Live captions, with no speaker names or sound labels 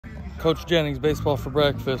Coach Jennings, baseball for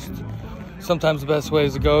breakfast. Sometimes the best way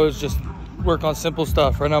to go is just work on simple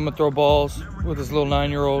stuff. Right now I'm gonna throw balls with this little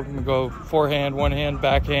 9-year-old. I'm gonna go forehand, one hand,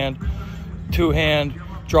 backhand, two hand,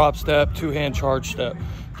 drop step, two hand, charge step.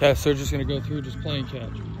 Okay, so we're just gonna go through just playing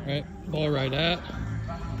catch, right? Ball right at,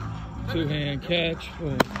 two hand catch,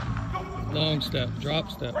 boom. Long step, drop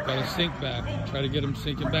step, gotta sink back. Try to get him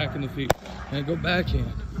sinking back in the feet. And go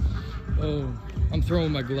backhand. Oh, I'm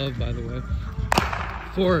throwing my glove, by the way.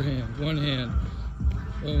 Forehand, one hand,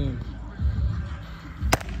 boom.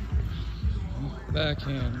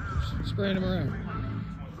 Backhand, spraying him around.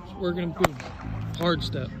 Just working him through. Hard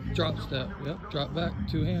step, drop step, yep, drop back,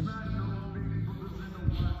 two hand.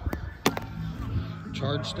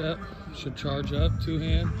 Charge step, should charge up, two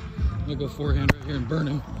hand. We'll go forehand right here and burn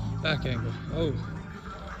him. Back angle, oh.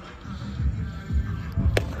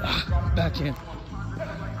 Backhand.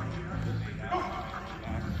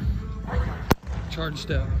 Charge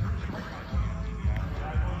step.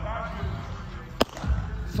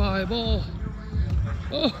 5-ball.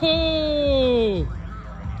 Oh!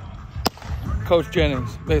 Coach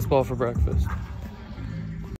Jennings, baseball for breakfast.